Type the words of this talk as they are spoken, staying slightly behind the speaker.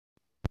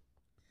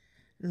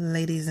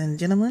Ladies and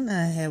gentlemen,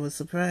 I have a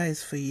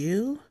surprise for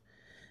you.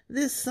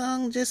 This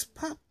song just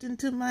popped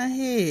into my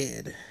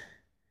head.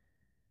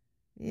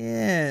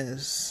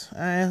 Yes,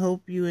 I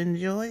hope you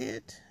enjoy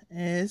it.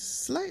 It's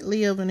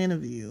slightly of an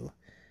interview.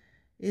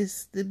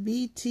 It's the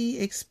BT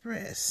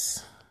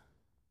Express.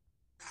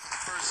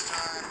 First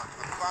time, a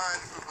fine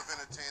group of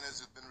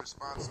entertainers who've been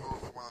responsible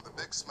for one of the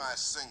big smash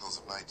singles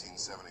of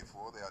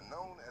 1974. They are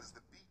known as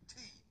the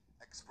BT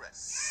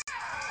Express.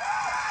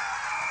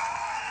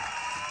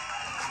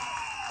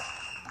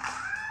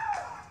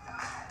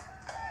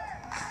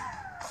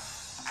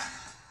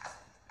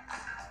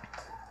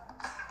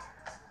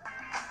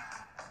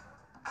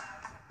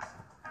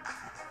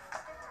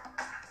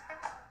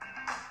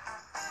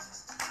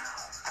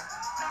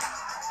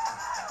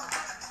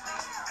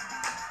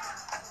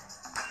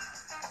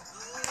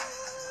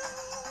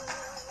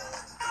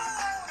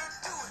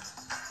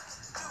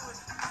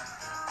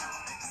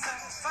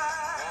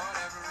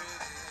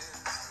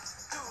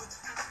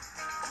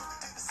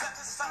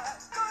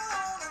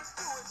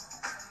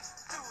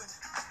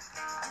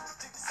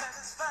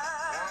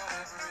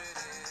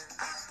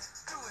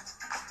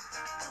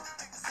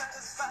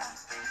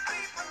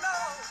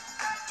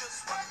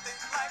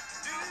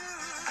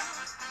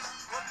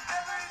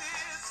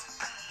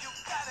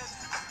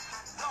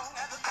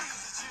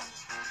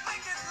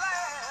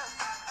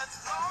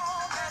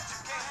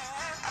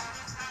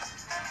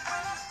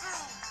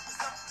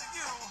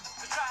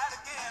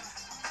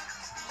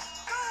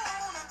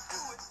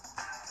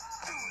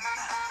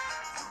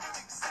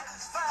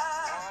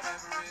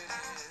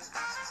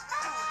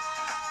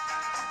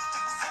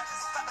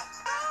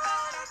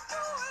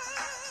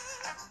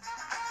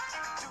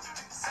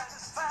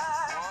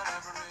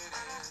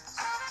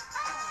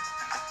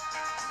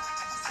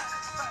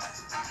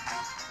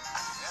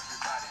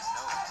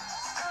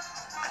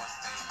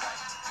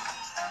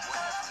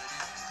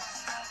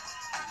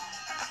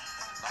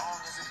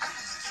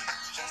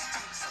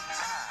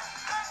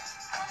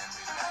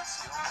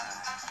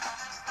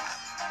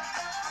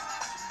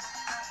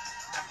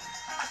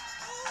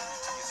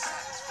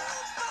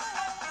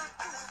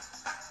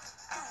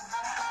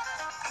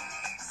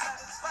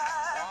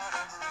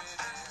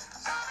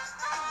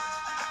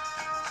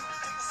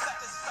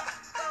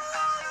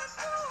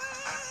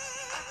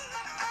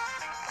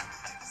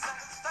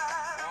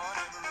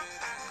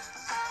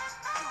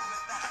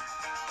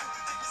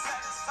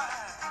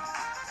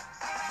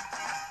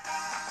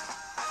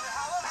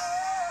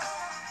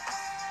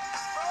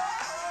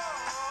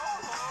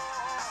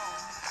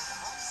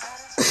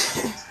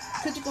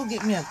 Could you go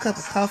get me a cup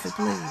of coffee,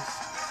 please?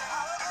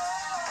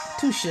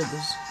 2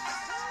 sugars.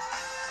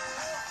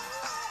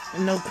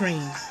 And no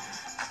cream.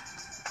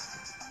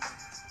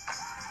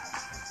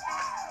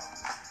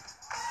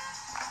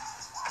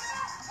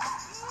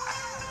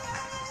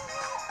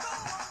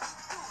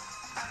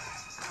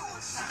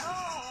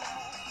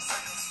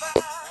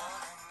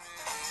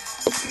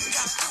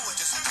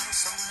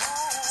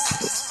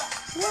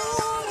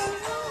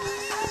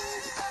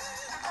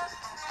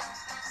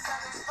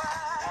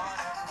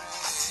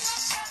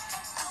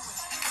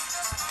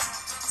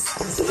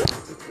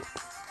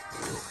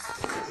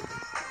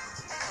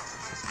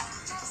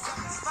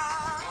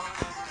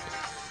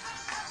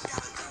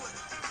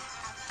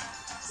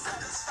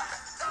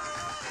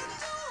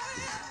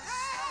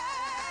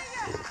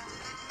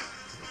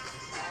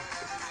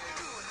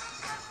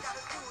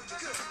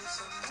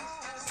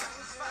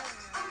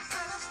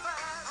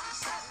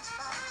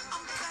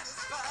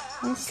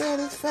 I'm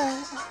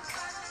satisfied.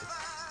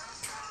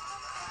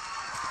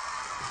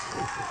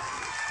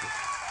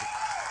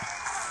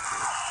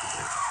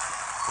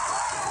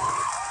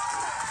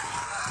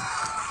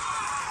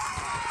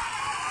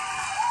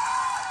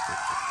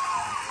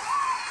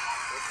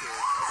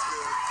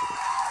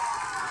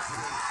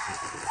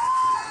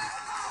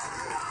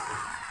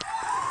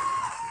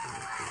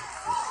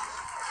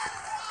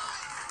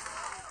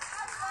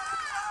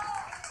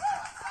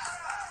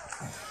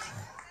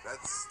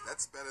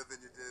 That's better than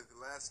you did the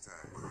last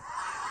time.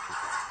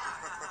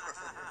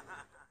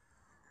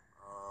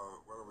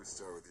 Why don't we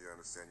start with you? I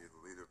understand you're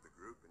the leader of the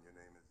group, and your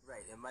name is?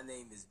 Right, and my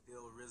name is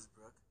Bill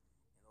Risbrook.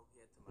 And over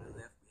here to my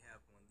left, we have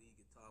one lead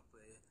guitar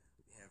player.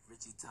 We have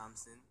Richie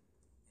Thompson.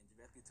 And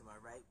directly to my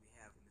right, we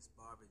have Miss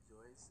Barbara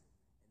Joyce.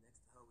 And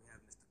next to her, we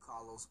have Mr.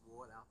 Carlos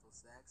Ward, alto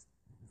sax.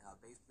 And our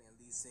bass player and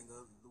lead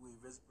singer, Louis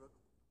Risbrook.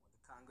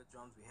 On the conga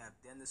drums, we have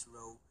Dennis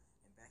Rowe.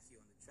 And back here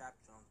on the trap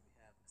drums, we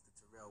have Mr.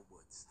 Terrell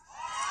Woods.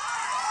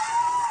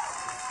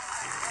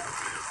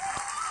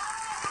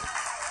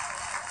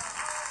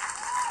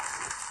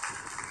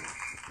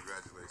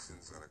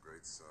 Congratulations on a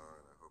great song,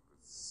 and I hope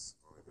it's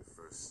only the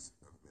first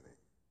of many.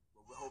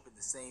 Well, we're hoping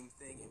the same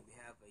thing, and we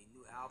have a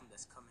new album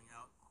that's coming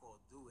out called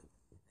Do It.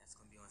 That's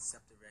going to be on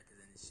Scepter Records,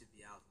 and it should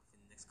be out within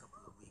the next couple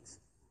of weeks.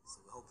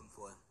 So we're hoping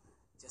for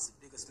just a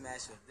bigger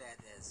smash of that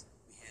as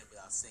we had with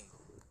our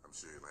single. I'm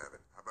sure you'll have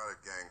it. How about a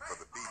gang for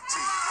the BT?